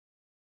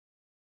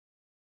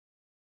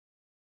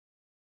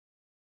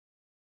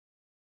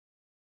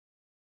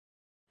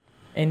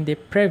In the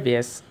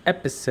previous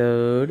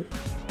episode,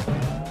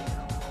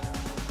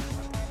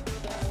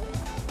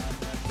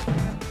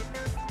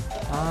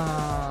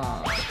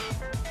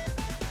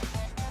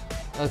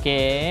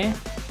 okay.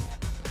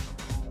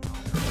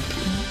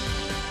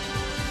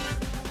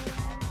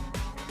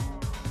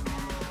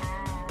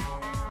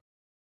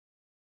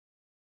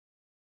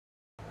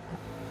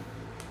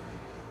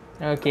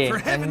 Okay, for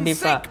heaven's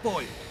sake,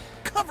 boy,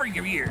 cover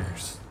your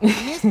ears.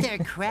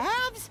 Mr.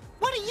 Krabs?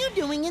 What are you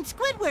doing in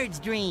Squidward's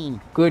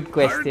dream? Good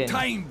question.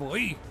 Hard time,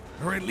 boy.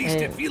 Or at least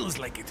it feels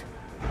like it.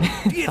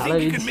 Do you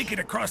think you can make it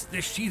across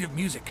this sheet of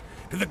music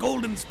to the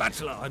golden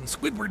spatula on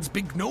Squidward's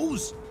big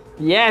nose?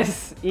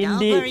 Yes, indeed.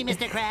 Don't worry,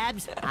 Mr.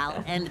 Krabs.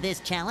 I'll end this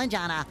challenge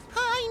on a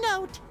high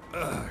note.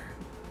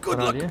 Good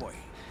luck, boy.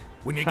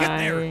 When you get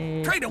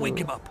there, try to wake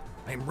him up.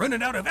 I'm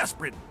running out of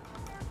aspirin.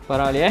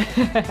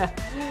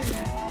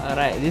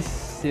 Alright,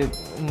 this is,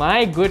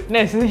 my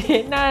goodness.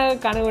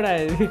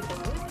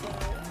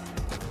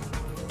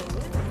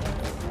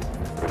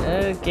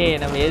 Okay,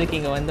 நம்ம எதுக்கு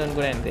இங்க வந்தோம்னு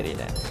கூட எனக்கு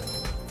தெரியல.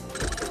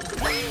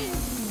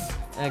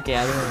 Okay,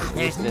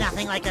 there's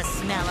nothing like a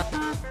smell of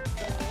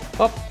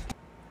pop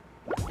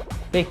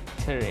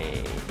victory.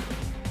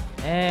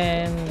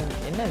 And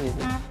என்னது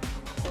இது?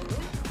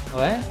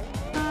 What?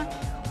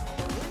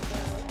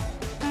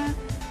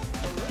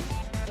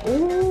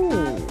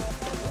 Ooh.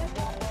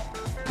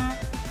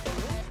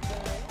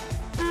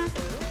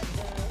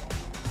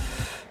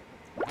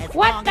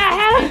 What the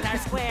hell?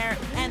 Square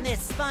and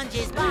this sponge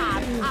is Bob.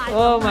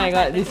 Oh my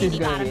god, this is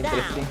going to be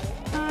interesting.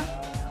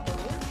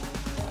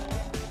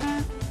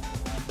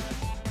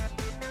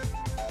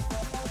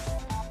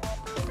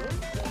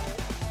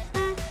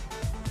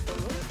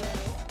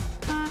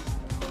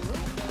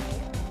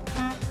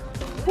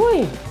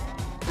 Wait.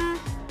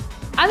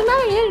 அது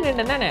மேல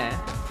ஏறிட்டேன் நானே.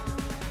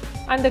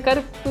 அந்த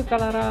கருப்பு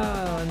கலரா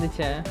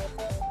வந்துச்சே.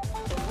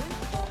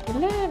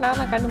 இல்ல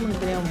நானா கண்ணு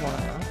முன்ன தெரியாம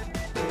போனேன்.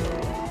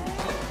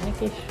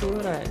 எனக்கு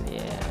ஷூரா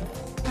இல்லையே.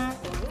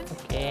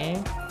 ஓகே.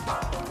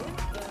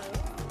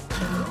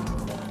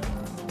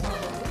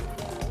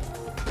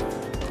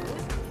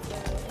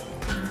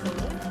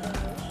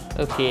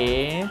 ஓகே.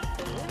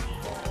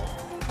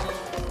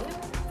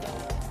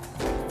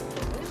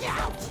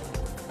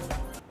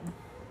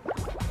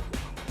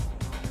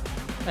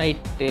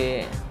 ரைட்டு.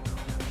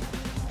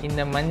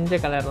 இந்த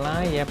மஞ்சள்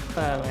கலர்லாம்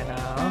எப்போ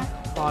வேணா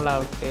ஃபால்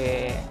அவுட்டு.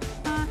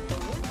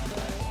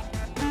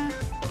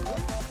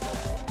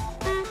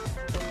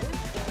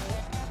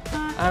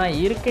 ஆனால்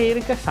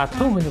இருக்க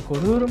சத்தம் கொஞ்சம்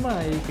கொடூரமாக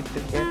ஆகிக்கிட்டு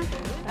இருக்கு.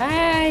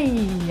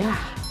 ஐயா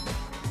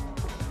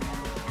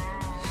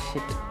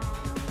shit,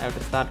 I have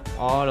to start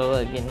all over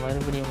again.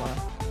 மறுபடியுமா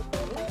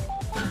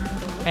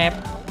பேப்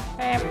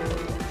பேப்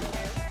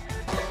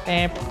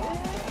பேப்.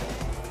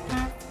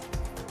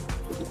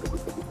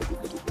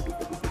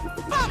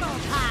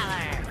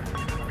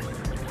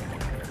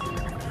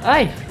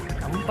 ஐய்,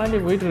 நம்ம பாண்டி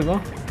போயிட்டு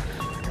இருக்கோம்.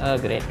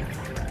 கிரேட்.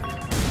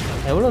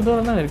 எவ்வளோ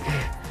தூரம் தான் இருக்கு?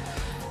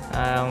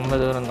 ரொம்ப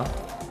தூரம் தான்.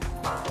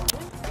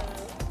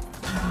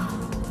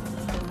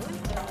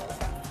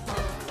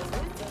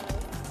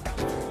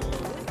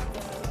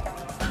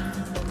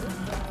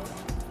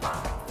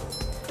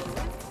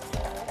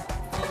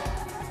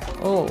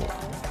 ஓ,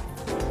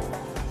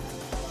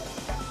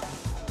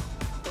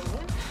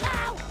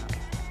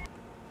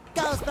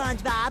 Go,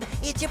 SpongeBob!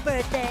 It's your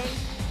birthday.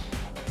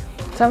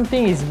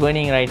 something is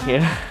burning right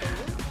here.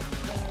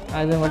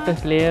 அது மட்டும்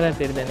கிளியராக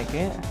தெரியுது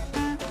எனக்கு.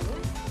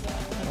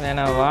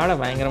 வேணா வாடை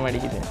பயங்கரமாக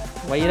அடிக்குது.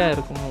 வயிறாக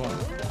இருக்குமோ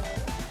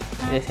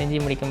இதை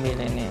செஞ்சு முடிக்க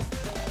முடியலன்னு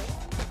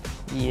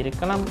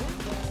இருக்கலாம்.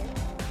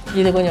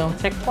 இது கொஞ்சம்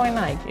செக்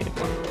பாயிண்டாக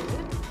ஆகியிருக்கு.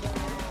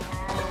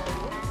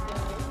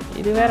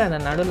 இது வேற அந்த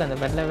நடுவில் அந்த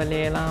வெள்ளை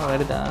வெள்ளையெல்லாம்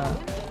வருதா?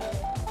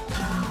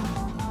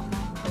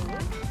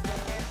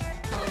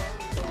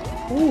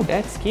 Ooh,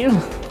 that's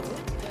cute.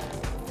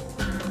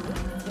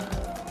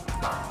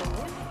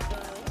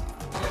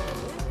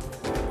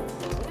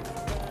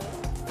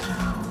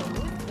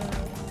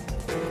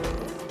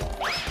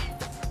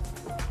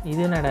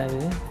 இது என்னடா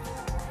இது?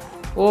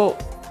 ஓ,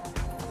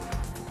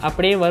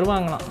 அப்படியே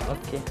வருவாங்களாம்.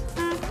 ஓகே,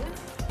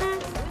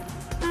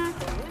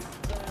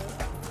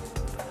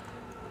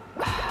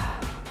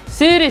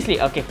 சீரியஸ்லி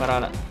ஓகே,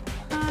 பரவாயில்ல.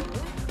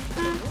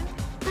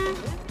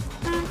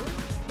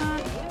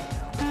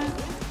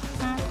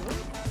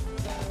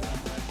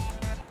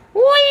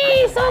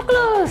 Whee, so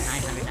close.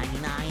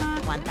 999,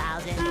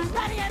 1000.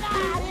 Ready or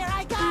not, here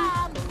I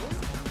come.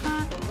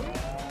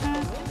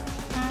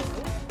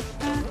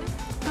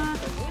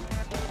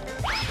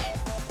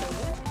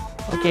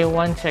 Okay,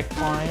 one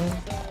checkpoint.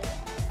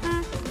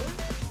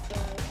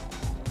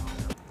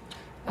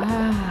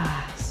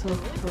 So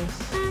close.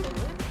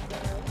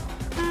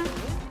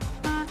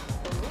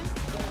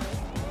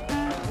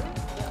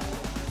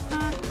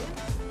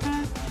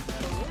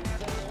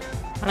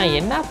 ஆனால்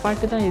என்ன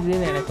பாட்டு தான்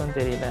இதுன்னு எனக்கும்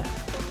தெரியல.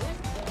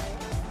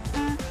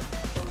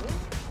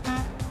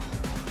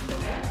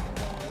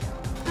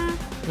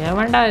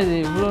 எவன்டா இது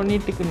இவ்வளோ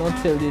நீட்டுக்கு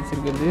நோட்ஸ் எழுதி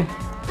வச்சிருக்குது?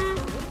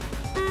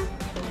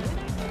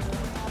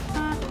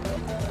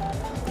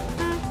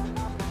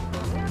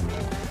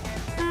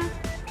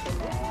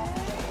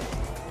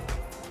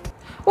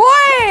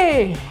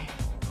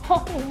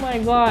 my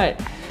god.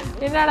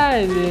 என்னடா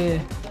இது?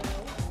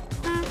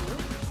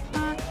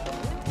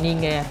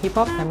 நீங்க ஹிப்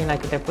ஹாப் தமிழா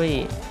கிட்ட போய்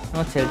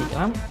நோட்ஸ்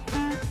எழுதிக்கலாம்.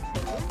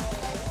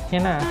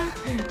 ஏன்னா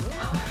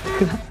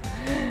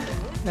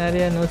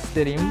நிறைய நோட்ஸ்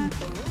தெரியும்.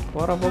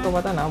 போகிற போக்க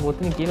பார்த்தா நான்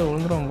ஒத்துன்னு கீழே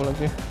விழுந்துருவோம்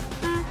உங்களுக்கு.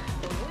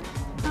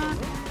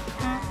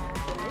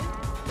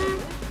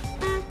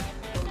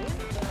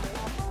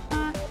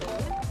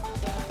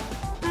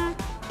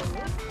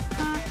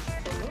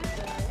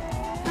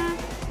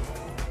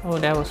 Oh,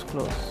 that was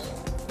close.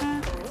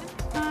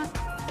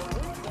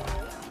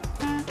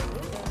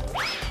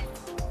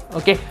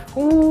 Okay.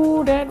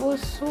 Oh, that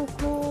was so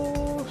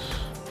close.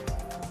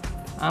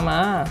 ஆமா,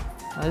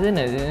 அது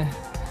என்னது?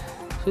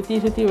 சுற்றி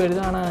சுற்றி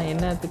வருது, ஆனால்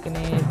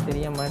என்னத்துக்குன்னே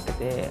தெரிய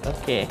மாட்டேது.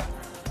 ஓகே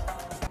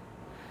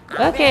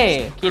ஓகே,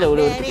 கீழே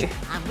விழுவுறதுக்கு.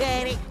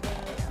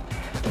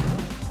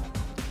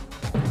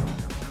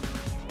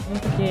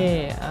 ஓகே,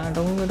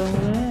 டொங்கு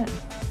டொங்கு.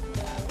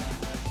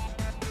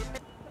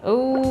 ஓ,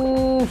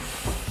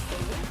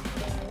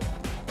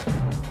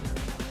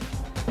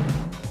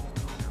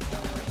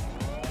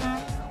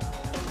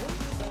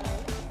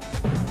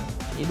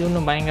 இது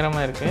இன்னும்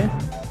பயங்கரமாக இருக்கு.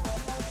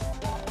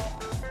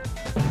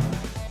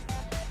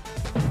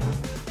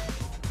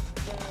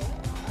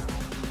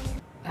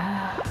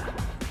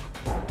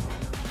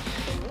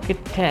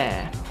 கிட்ட,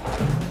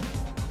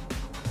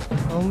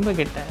 ரொம்ப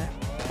கிட்ட.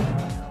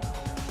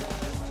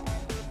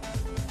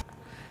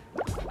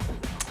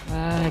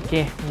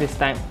 ஓகே, திஸ்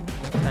டைம்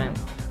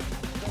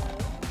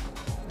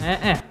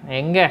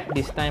எங்க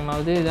திஸ் டைம்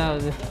ஆகுது,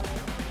 இதாகுது.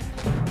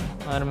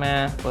 பொறுமை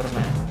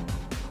பொறுமை.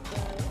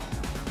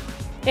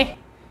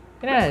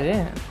 என்னடா இது?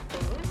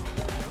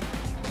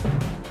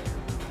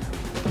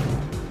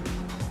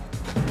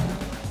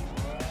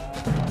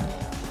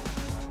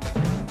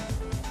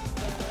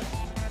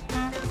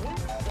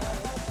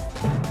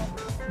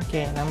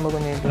 ஓகே, நம்ம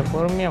கொஞ்சம் இதில்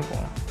பொறுமையாக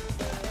போவோம்.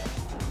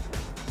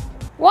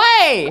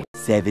 Why?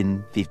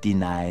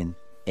 7:59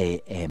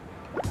 a.m.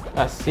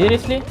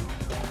 Seriously?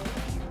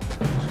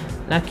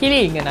 லக்கிலி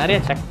இங்கே நிறைய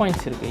செக்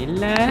பாயிண்ட்ஸ் இருக்குது.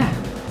 இல்லை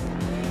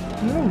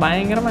இன்னும்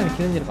பயங்கரமாக எனக்கு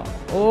தெரிஞ்சிருக்கோம்.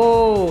 ஓ,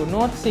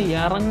 நோட்ஸு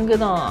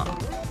இறங்குதான்.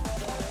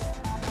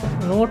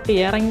 நோட்டு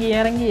இறங்கி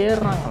இறங்கி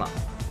ஏறுறாங்களாம்.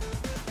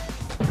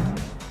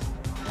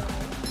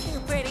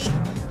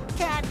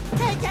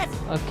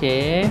 ஓகே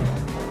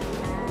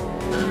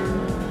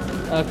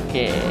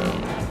ஓகே,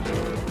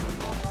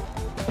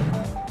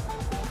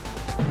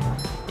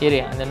 இரு,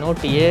 அந்த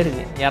நோட்டு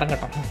ஏறுது,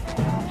 இறங்கட்டும்.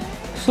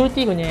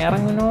 சுற்றி கொஞ்சம்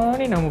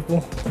இறங்கணும்னு நம்ம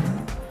போவோம்.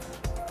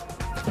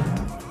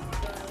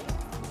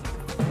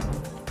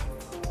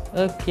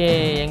 ஓகே,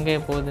 எங்கே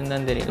போகுதுன்னு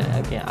தான் தெரியல.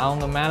 ஓகே,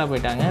 அவங்க மேலே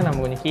போயிட்டாங்க.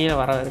 நம்ம கொஞ்சம் கீழே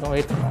வர வரைக்கும்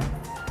வெயிட் பண்ணுவோம்.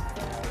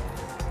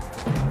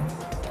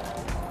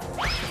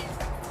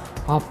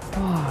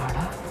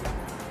 அப்பாடா,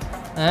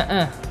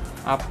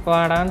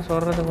 அப்பாடான்னு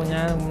சொல்கிறது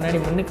கொஞ்சம் முன்னாடி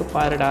முன்னுக்கு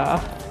பாருடா.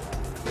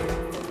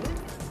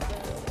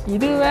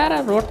 இது வேற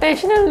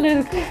ரொட்டேஷனல்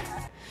இருக்கு.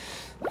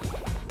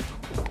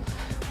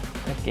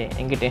 ஓகே,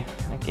 எங்கிட்டே.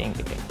 ஓகே,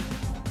 எங்கிட்டே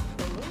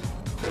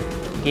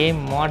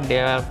கேம் மாட்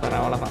டெவலப்பர்,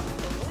 அவ்வளோதான்.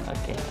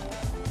 ஓகே,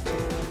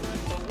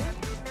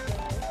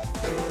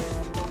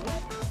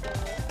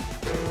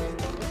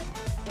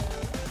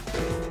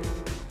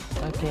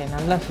 ஓகே,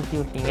 நல்லா சுற்றி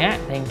விட்டீங்க.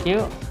 தேங்க்யூ.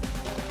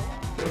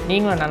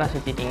 நீங்களும் நல்லா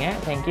சுற்றிட்டீங்க.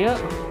 தேங்க்யூ.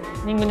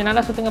 நீங்கள் கொஞ்சம்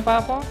நல்லா சுற்றுங்க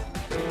பார்ப்போம்.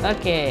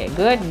 Okay,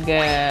 good.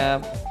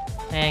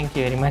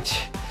 Thank you very much.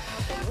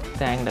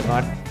 Thank the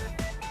God.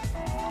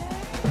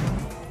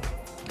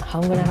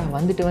 அவங்க நான்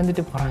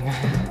வந்துட்டு போகிறாங்க.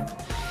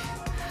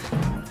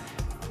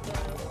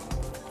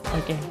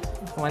 ஓகே,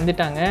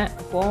 வந்துட்டாங்க.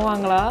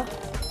 போவாங்களா?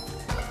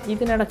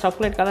 இது என்னடா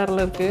சாக்லேட்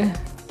கலரில்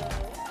இருக்குது.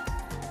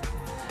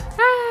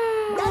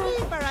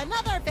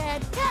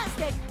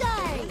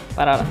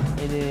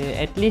 பரவாயில்ல, இது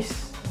அட்லீஸ்ட்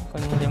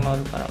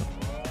கொஞ்சமாவது பரவாயில்ல.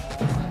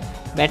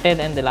 Better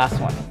then the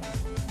last one.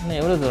 இன்னும்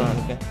எவ்வளோ தூரம்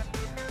இருக்குது?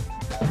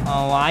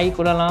 வாய்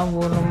கூடலாம்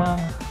போடணுமா?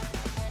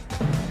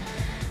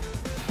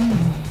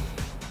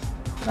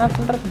 நான்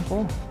சொல்கிறது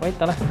போய்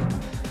தலை.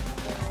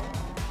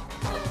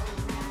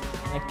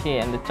 ஓகே,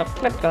 அந்த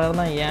சாக்லேட் கலர்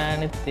தான்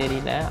ஏன்னு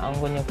தெரியல.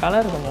 அவங்க கொஞ்சம்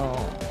கலர் கொஞ்சம்.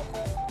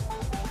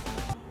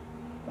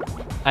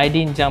 I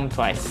didn't jump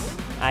twice.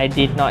 I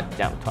did not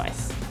jump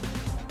twice.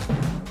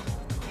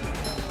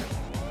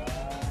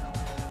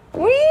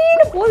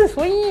 போது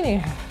சொயின்னு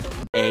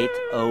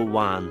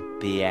 8:01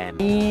 p.m.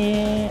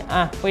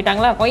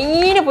 போயிட்டாங்களா?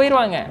 கொயின்னு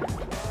போயிடுவாங்க.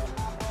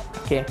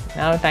 Okay,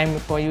 now time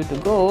for you to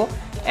go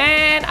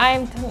and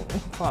I'm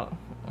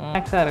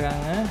மேக்ஸாக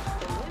இருக்காங்க.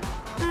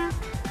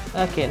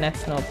 Okay,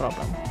 that's no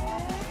problem.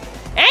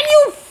 And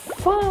you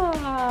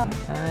fall.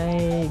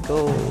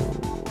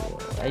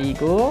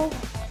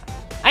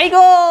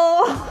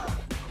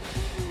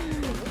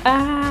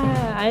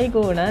 I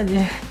go நான்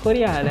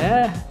கொரியாவில்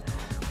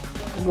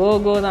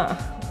கோ தான்.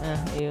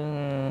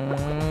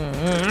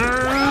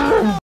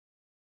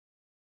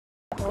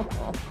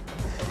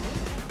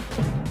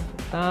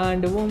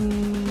 தாண்டுவோம்.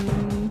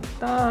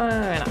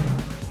 வேணாம்.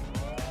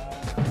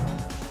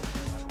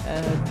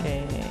 Okay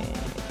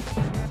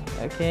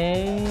okay,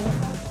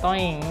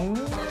 toying.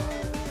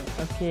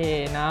 Okay,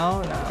 Okay,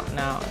 now.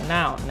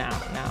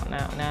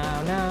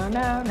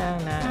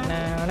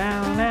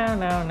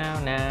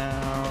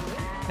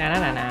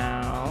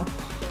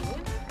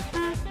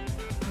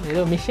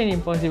 ஏதோ mission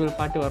impossible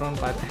பாட்டு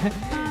வரும்னு பார்த்தேன்.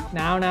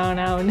 நான்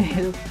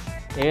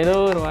ஏதோ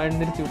ஒரு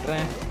வாழ்ந்துருச்சு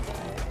விட்றேன்.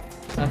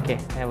 Okay,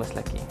 I was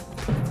lucky.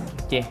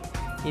 Okay,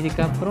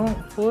 இதுக்கப்புறம்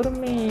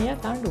பொறுமையாக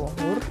தாண்டுவோம்.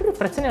 ஒரு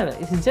பிரச்சனை இல்லை.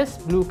 It's just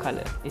blue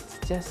colour.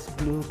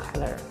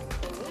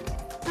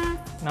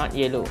 Not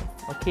yellow.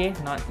 Okay,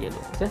 not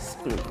yellow. Just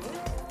blue.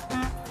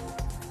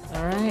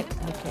 Alright,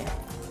 okay.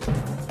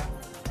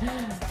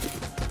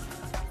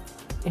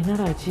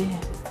 என்னடா ஆச்சு?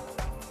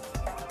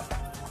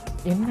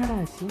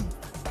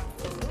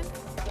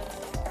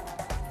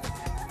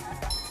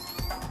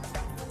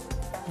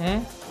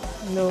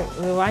 இந்த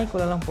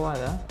வாய்க்குள்ளெல்லாம்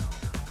போகாதா?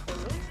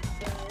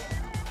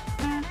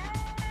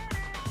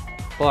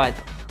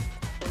 போகாது.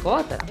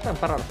 பரவாயில்ல.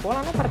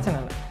 போகலான்னா பிரச்சனை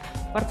இல்லை.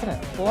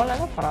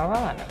 போகலான்னா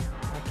பரவாயில்ல.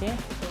 ஓகே,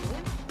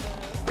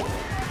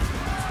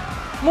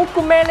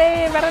 மூக்கு மேலே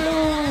வரலு.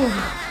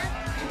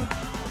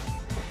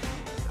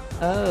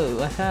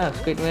 What's up,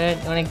 Squidward?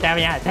 உனக்கு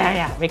தேவையா?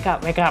 Wake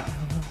up.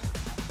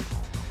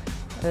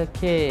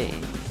 ஓகே,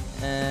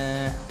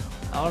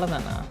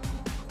 அவ்வளோதானா?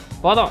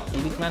 போதும்,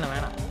 இதுக்கு மேலே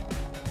வேணாம்.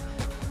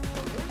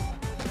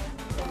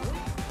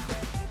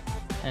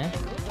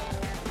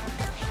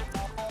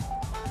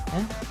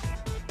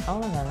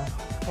 அவ்வளோதானா?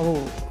 ஓ,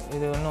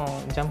 இது ஒன்றும்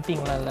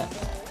ஜம்பிங்லாம் இல்லை.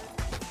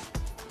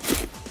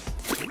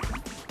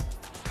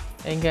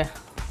 எங்க?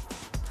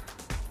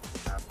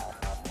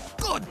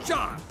 Good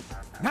job.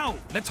 Now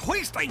let's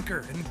hoist anchor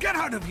and get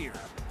out of here.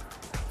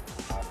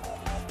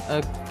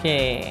 Okay,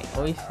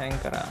 hoist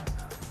anchor.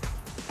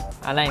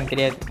 அதெல்லாம் எனக்கு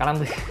தெரியாது.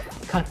 கலந்து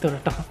காத்து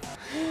விட்டோம்.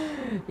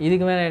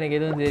 இதுக்கு மேலே எனக்கு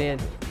எதுவும்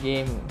தெரியாது.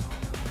 Game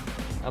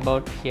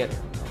about here.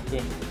 ஓகே,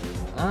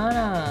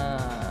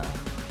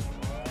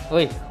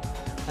 ஓய்,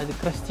 அது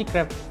கிரஸ்டி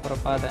கிராப் போகிற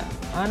பாதை.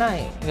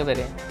 ஆனால் இங்கே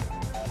பேர்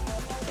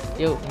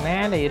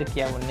மேலே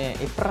இருக்கியா ஒன்று?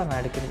 எப்படா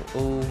நான் எடுக்கிறது?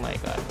 Oh my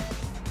God.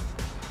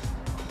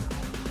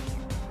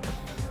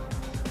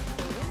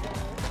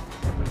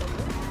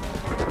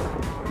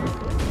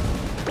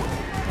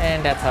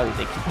 And that's how we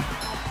take it.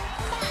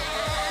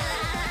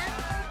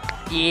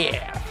 Yeah.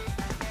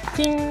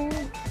 Ting.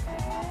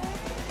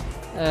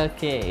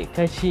 Okay,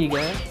 கடிச்சிக.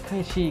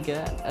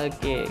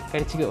 Okay,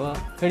 கடிச்சிக்குவா.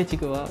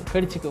 கடிச்சிக்குவா.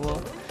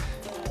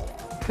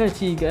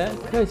 கடிச்சிக்கிட்டா.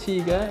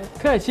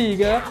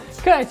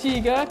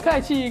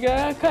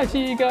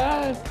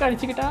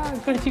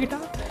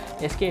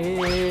 Escape.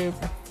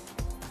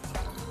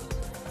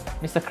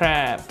 Mr.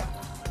 Crab.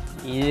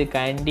 இது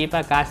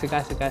கண்டிப்பாக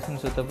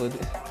காசுன்னு சுத்த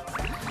போகுது.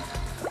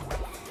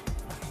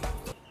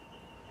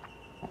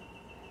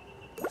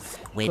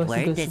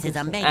 Squidward, this is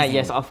amazing.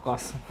 Yes, of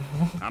course.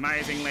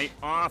 Amazingly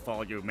awful,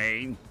 you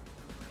mean?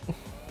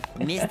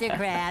 Mr.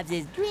 Krabs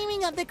is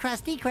dreaming of the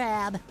Krusty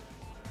Krab.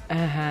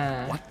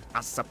 What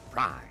a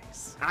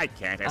surprise. I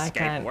can't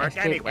escape work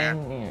anywhere.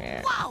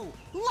 Whoa!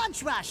 Lunch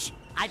rush!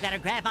 I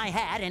better grab my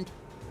hat and...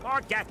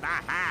 Forget the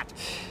hat.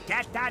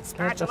 Get that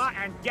spatula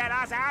and get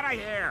us out of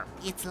here.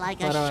 It's like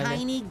a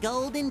shiny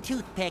golden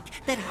toothpick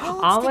that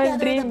holds Our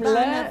together dream the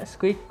bun of...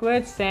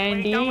 Squidward,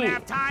 Sandy, We don't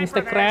have time Mr.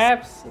 for this.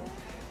 Krabs.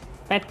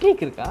 Patrick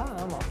இருக்கா?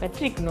 ஆமாம்,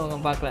 Patrick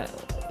இன்னும் பார்க்கல.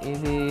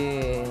 இது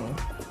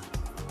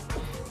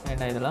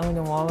ஏண்டா இதெல்லாம்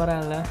கொஞ்சம்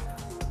ஓவராக இல்லை?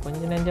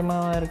 கொஞ்சம்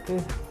நெஞ்சமாக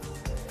இருக்குது.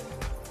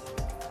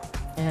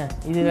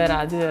 இது வேறு,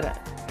 அது வேறு.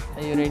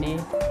 Are you ready?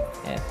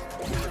 Yes.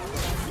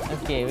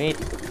 Okay, wait.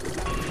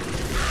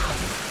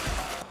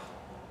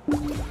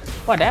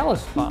 Wow, that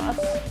was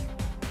fast.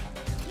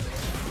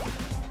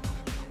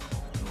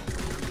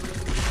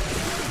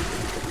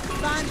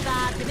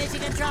 SpongeBob to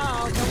mission control.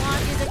 The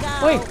launch is a go.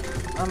 Wait,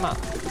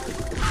 ஆமாம்.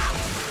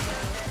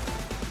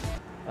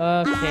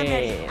 ஓகே,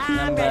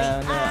 நம்ம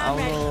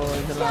அவ்வளோ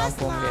இதெல்லாம்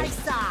போக முடியாது.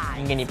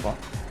 இங்கே நிற்போம்.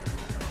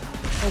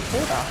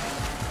 போடா.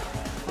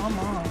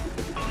 ஆமாம்.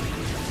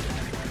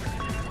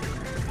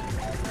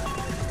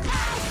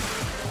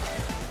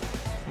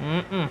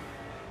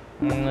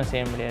 இன்னும்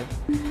செய்ய முடியாது.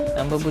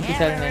 நம்ம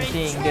புத்திசாலி நினச்சி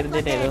இங்கே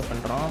இருந்துட்டு ஏதோ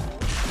பண்ணுறோம்.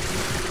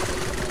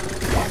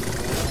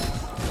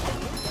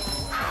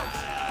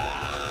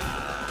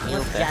 You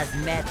just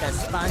met the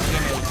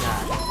Sponginator.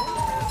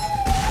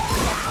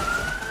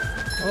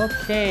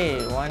 Okay,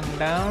 one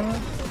down.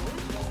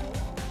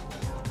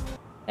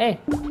 Hey,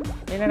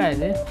 என்னடா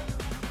இது?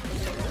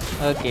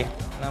 ஓகே,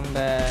 நம்ம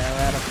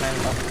வேற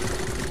பிளான் பார்ப்போம்.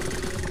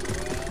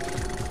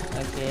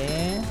 Okay.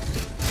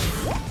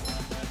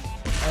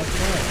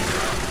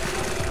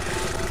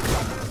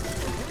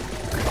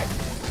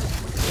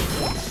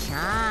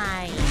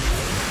 Shine.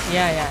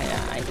 Yeah,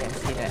 I can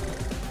see that.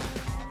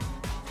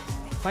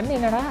 பண்ணு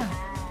என்னடா?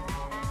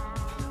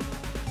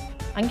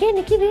 அங்கேயே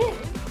நிக்குது.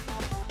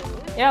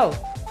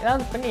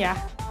 ஏதாவது பண்ணியா?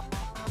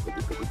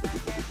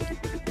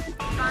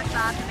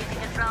 SpongeBob to mission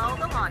control.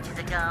 The launch is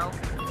a go.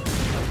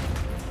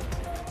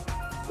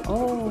 ஓ,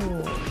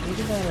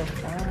 இது வேற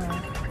இருக்கா?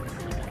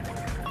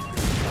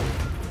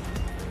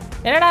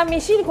 என்னடா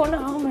மிஷினுக்கு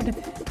ஒன்றும் ஆக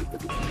மாட்டேது.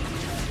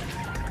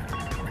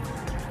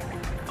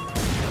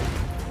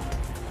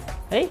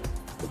 ஏய்,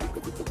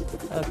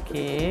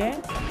 ஓகே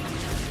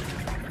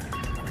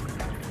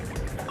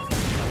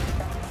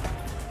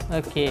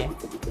ஓகே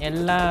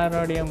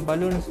எல்லாரோடைய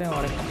பலூன்ஸையும்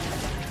உடைக்கும்.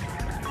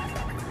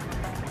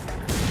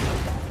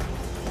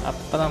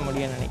 அப்போ தான்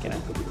முடியும்னு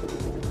நினைக்கிறேன்.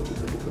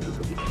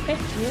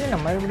 இது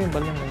நான் மறுபடியும்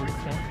பலூன்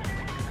வந்துச்சு.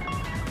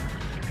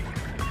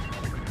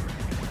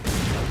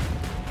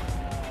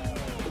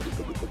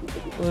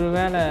 ஒரு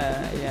வேளை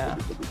ஐயா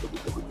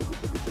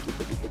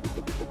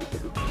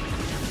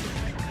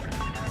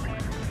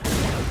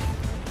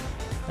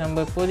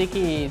நம்ம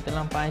இப்போதைக்கு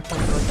இதெல்லாம்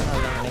பாய்ச்சல் பிரச்சனை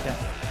இல்லைன்னு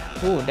நினைக்கிறேன்.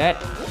 ஓ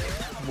date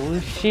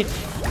bullshit.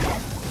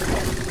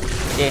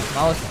 Okay,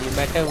 mouse, you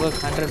better work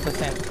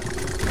 100%.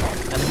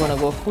 I'm gonna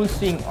go full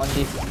swing on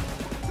this.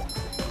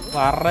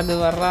 வர்றது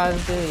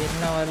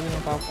என்ன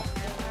வருதுன்னு பார்ப்போம்.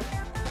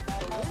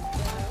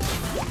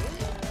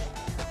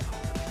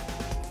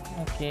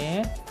 ஓகே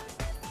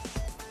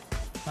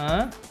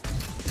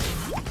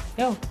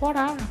யோ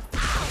போடா.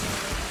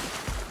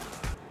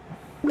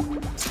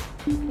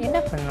 என்ன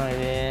பண்ணோம்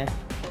இது?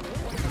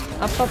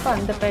 அப்பப்போ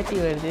அந்த பேட்டி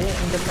வருது,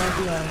 இந்த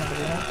பேட்டி வர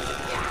மாட்டேங்குது.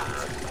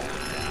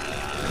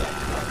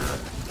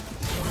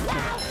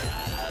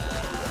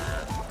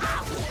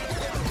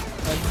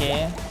 Okay.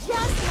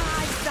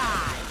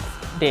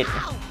 Dead.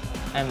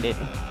 I'm dead.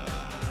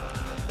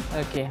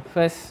 Okay,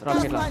 first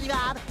rocket launch.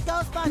 Go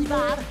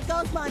SpongeBob, go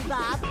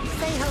SpongeBob.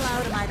 Say hello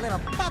to my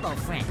little bubble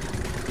friend.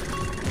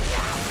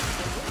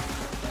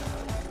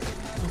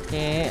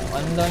 Okay,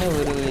 வந்தோடனே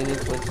ஒரு இது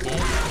போச்சு.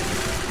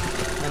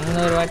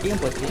 இன்னொரு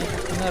வாட்டியும் போச்சு.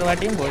 இன்னொரு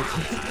வாட்டியும்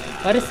போச்சு.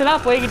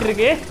 வருஷலாம் போய்கிட்டு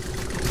இருக்கு.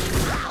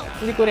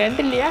 இதுக்கு ஒரு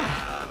எண்ட் இல்லையா?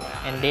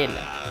 எண்டே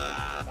இல்லை.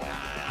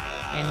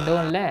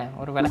 எண்டும் இல்லை,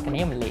 ஒரு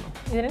விளக்கணையும் இல்லை.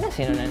 இதில் என்ன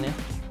செய்யணும் நான்?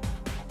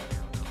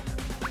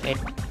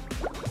 Wait.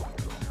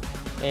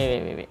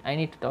 I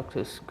need to talk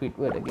to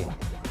Squidward again.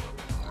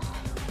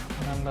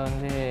 நம்ம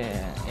வந்து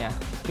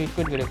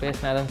Squidward கிட்ட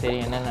பேசினா தான்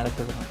தெரியும் என்ன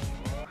நடக்குது.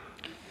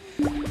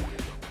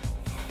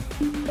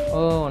 ஓ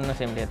ஒன்றும்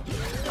செய்ய முடியாது,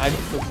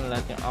 அடிச்சு தூக்கணும்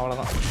எல்லாத்தையும்,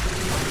 அவ்வளோதான்.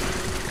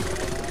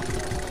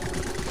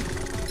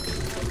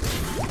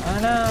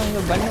 ஆனால்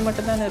அங்கே பண்ணு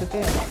மட்டும் தானே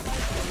இருக்கு.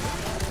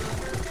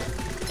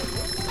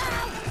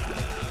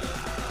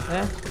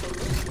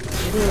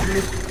 இது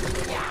ஒரு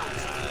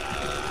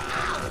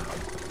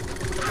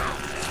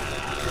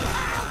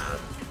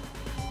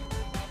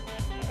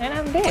and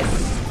I'm dead.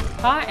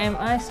 How am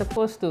I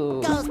supposed to...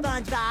 Go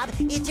SpongeBob,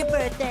 it's your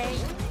birthday.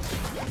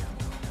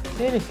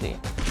 Seriously,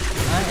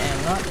 I am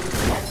not...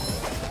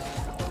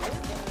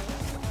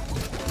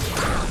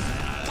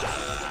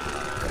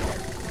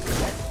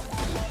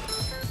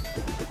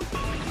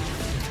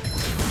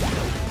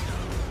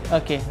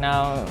 Okay,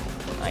 now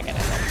I can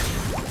attack.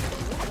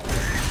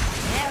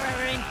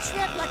 Error in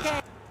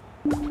triplicate.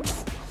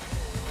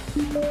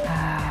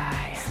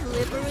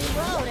 Slippery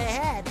road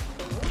ahead.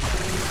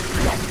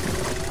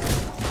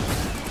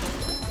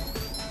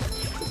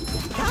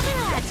 Coming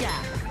at ya.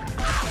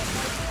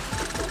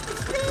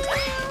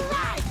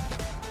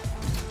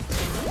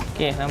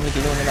 Okay, நம்மளுக்கு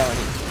இது ஒன்று தான்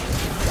வழி.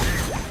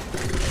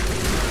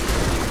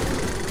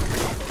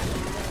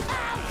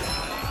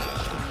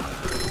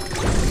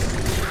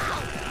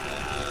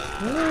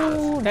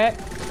 Ooh, that.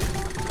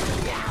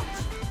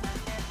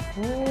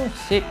 Oh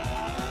shit.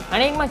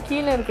 அநேகமாக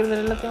கீழே இருக்கிறது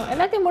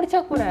எல்லாத்தையும்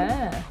முடிச்சா கூட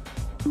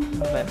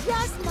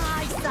Just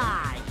my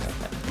size.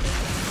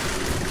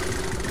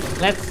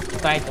 Let's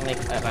try to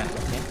make a run.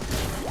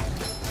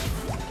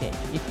 Okay,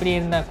 இப்படி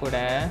இருந்தால் கூட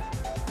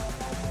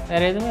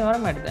வேறு எதுவுமே வர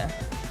மாட்டேது.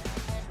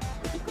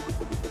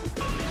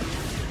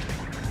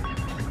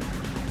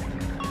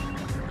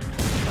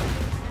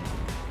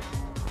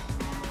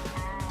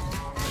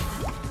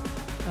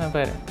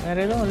 பாரு,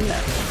 வேறு எதுவும் இல்லை.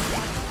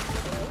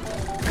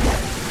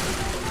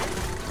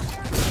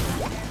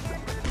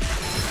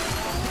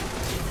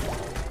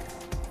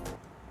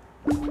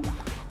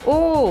 ஓ,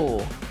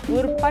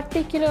 ஒரு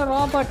பர்டிகுலர்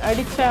ராபர்ட்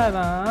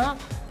அடித்தாதான்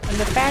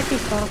அந்த பேட்டி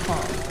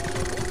திறக்கும்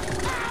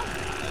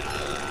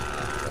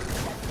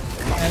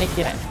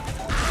நினைக்கிறேன்.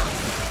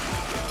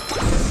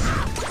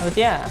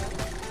 பார்த்தியா,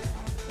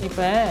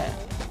 இப்போ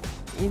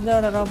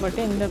இதோட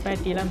ராபர்ட்டு இந்த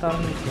பேட்டியெல்லாம்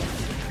திறந்துச்சு.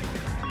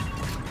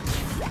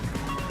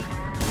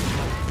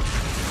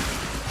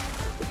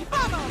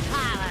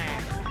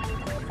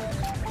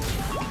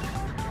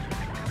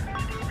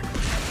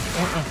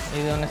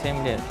 இது ஒன்றும் செய்ய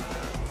முடியாது.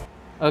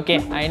 Okay,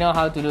 I know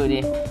how to two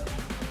தி.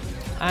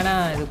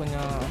 ஆனால் இது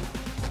கொஞ்சம்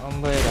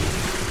ரொம்ப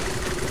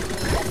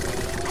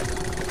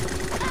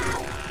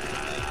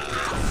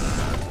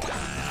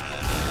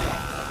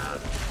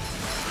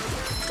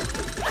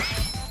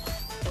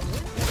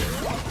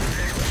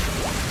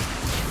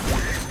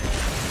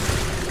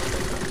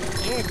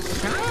It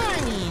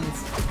shines.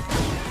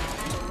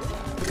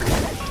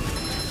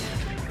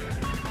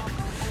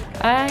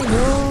 I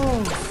know.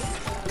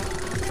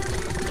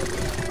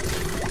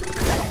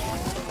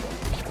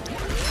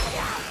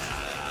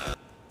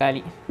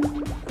 காலி.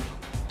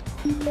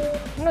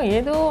 இன்னும்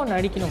ஏதோ ஒன்று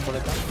அடிக்கணும் போல.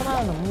 அப்போதான்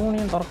அந்த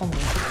மூணையும் திறக்க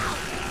முடியும்.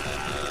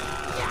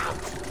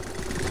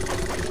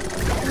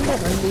 இந்த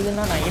ரெண்டு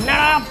இதுனா நான்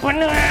என்னடா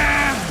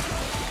பண்ணுவேன்?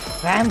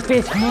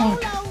 Rampage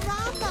mode.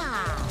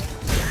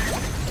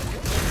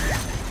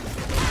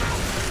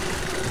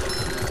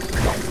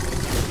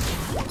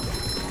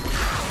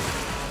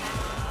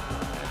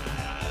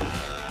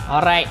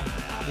 Alright,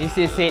 this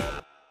is it.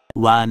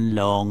 One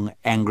long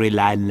angry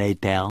line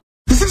later.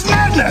 This is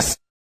madness!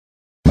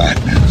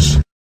 Madness.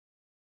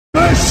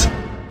 This is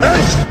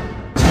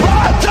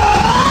Sparta!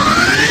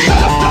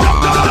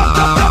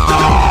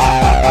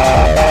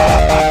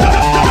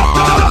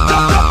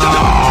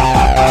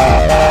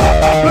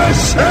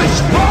 This is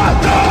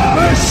Sparta!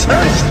 This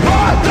is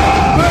Sparta!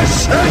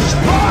 This is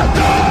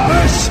Sparta!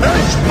 This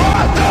is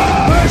Sparta!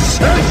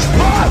 This is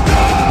Sparta!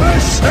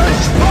 This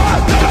is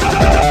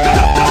Sparta!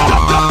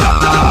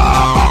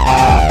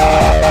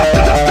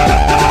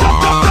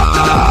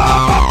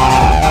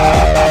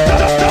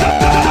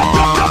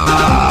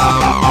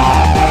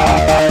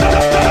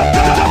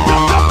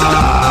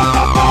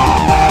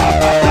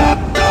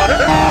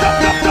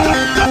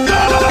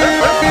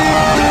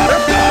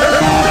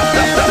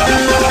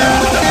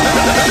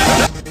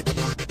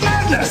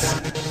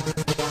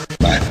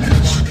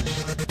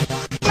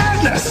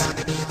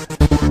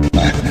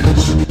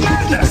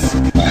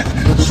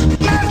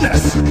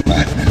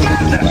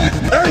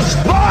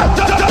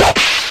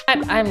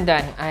 I'm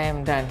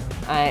done.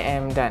 I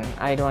am done.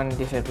 I don't want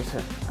this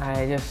episode.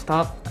 I just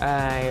stop.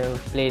 I'll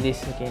play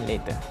this again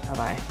later. Bye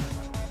bye.